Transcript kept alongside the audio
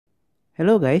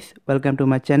Hello guys, welcome to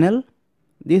my channel.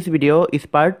 This video is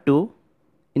part 2.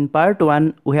 In part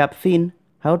 1 we have seen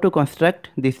how to construct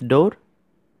this door.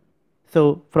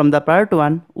 So from the part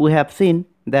 1 we have seen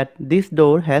that this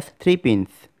door has 3 pins: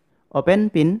 open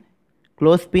pin,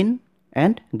 close pin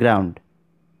and ground.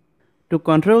 To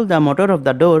control the motor of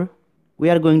the door we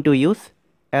are going to use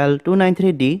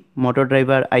L293D motor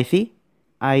driver IC.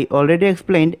 I already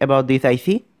explained about this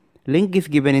IC. Link is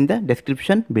given in the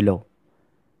description below.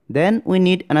 Then we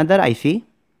need another IC,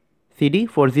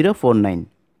 CD4049.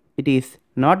 It is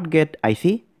not gate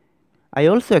IC. I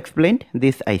also explained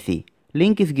this IC.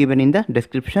 Link is given in the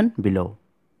description below.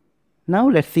 Now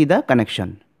let's see the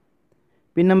connection.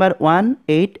 Pin number 1,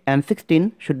 8 and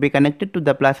 16 should be connected to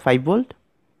the plus 5 volt.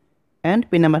 And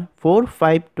pin number 4,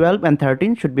 5, 12 and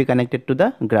 13 should be connected to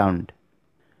the ground.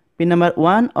 Pin number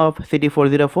 1 of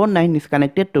CD4049 is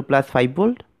connected to plus 5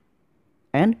 volt.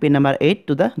 And pin number 8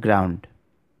 to the ground.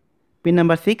 Pin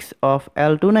number 6 of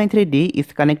L293D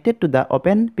is connected to the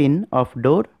open pin of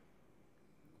door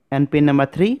and pin number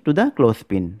 3 to the close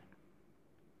pin.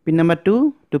 Pin number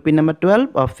 2 to pin number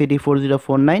 12 of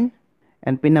CD4049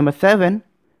 and pin number 7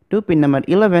 to pin number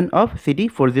 11 of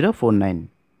CD4049.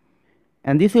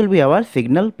 And this will be our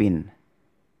signal pin.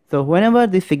 So whenever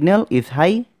the signal is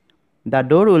high, the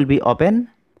door will be open,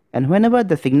 and whenever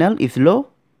the signal is low,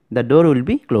 the door will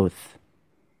be closed.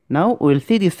 Now we will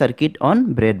see this circuit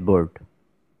on breadboard.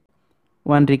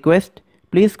 One request,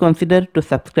 please consider to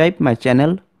subscribe my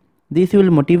channel. This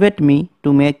will motivate me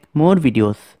to make more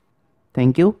videos.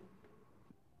 Thank you.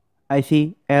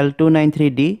 IC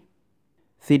L293D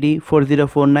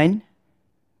CD4049.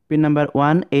 Pin number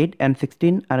 1, 8 and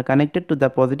 16 are connected to the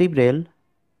positive rail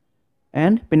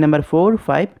and pin number 4,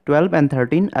 5, 12 and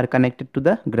 13 are connected to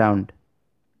the ground.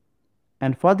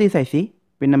 And for this IC,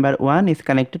 pin number 1 is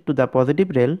connected to the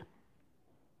positive rail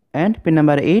and pin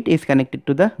number 8 is connected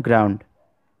to the ground.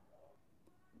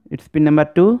 It's pin number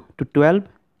 2 to 12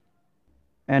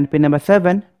 and pin number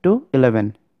 7 to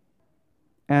 11.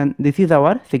 And this is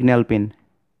our signal pin.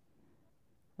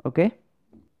 Okay.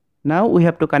 Now we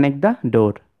have to connect the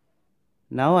door.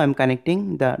 Now I am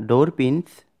connecting the door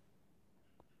pins,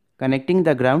 connecting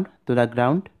the ground to the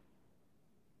ground.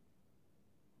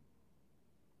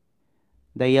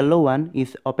 The yellow one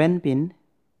is open pin.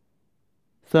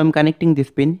 So I am connecting this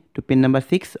pin to pin number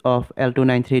 6 of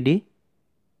L293D.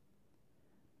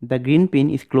 The green pin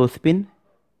is close pin.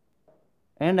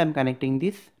 And I am connecting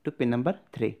this to pin number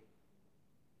 3.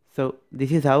 So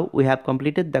this is how we have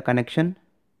completed the connection.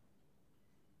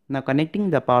 Now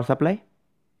connecting the power supply.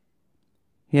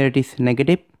 Here it is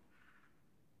negative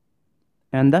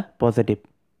and the positive.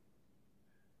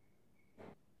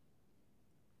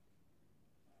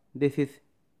 This is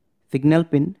signal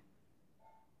pin.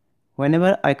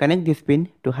 Whenever I connect this pin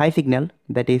to high signal,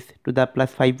 that is to the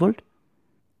plus 5 volt,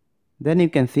 then you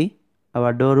can see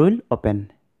our door will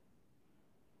open.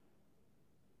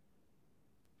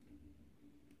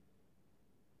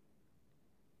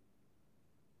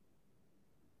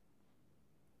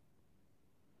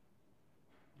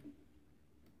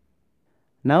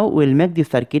 Now we will make this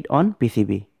circuit on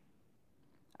PCB.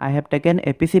 I have taken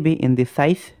a PCB in this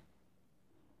size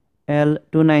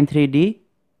L293D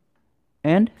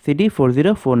and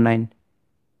CD4049,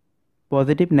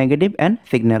 positive, negative and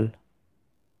signal.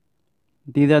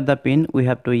 These are the pins we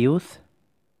have to use.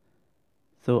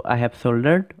 So I have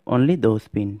soldered only those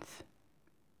pins.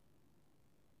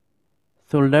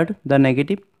 Soldered the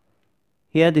negative.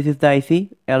 Here this is the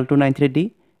IC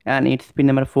L293D and its pin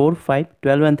number 4, 5,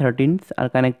 12 and 13 are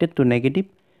connected to negative,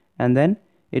 and then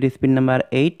it is pin number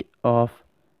 8 of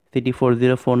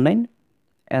CD4049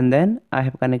 and then I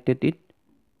have connected it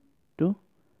to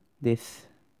this.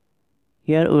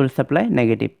 Here we will supply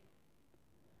negative.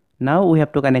 Now we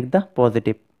have to connect the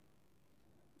positive.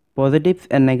 Positives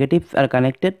and negatives are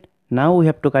connected. Now we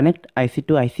have to connect IC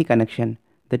to IC connection,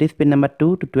 that is pin number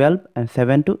 2 to 12 and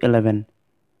 7 to 11.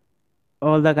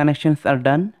 All the connections are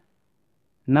done.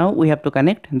 Now we have to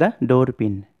connect the door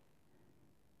pin,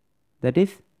 that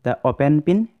is the open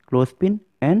pin, close pin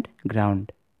and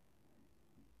ground.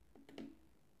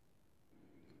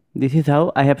 This is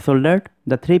how I have soldered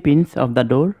the 3 pins of the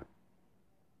door.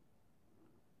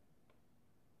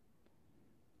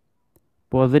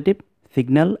 Positive,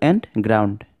 signal and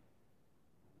ground.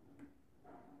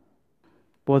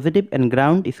 Positive and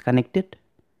ground is connected.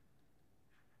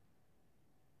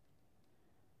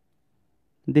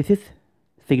 This is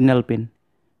signal pin.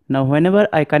 Now whenever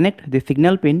I connect the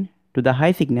signal pin to the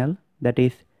high signal, that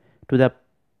is to the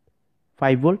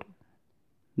 5 volt,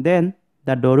 then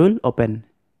the door will open.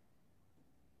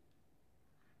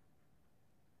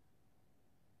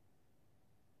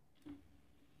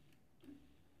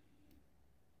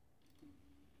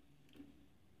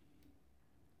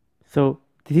 So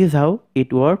this is how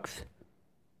it works.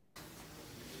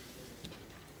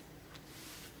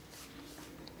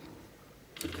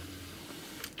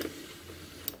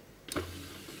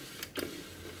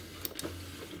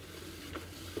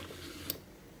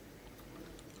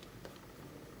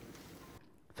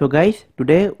 So guys,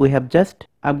 today we have just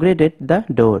upgraded the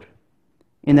door.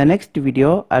 In the next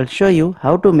video, I'll show you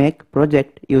how to make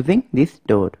project using this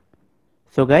door.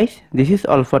 So guys, this is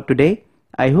all for today.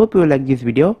 I hope you like this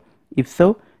video. If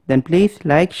so, then please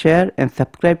like, share and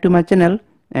subscribe to my channel.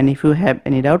 And if you have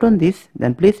any doubt on this,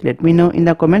 then please let me know in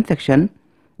the comment section.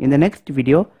 In the next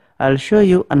video, I'll show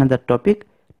you another topic.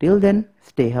 Till then,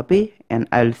 stay happy and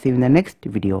I'll see you in the next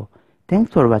video.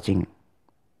 Thanks for watching.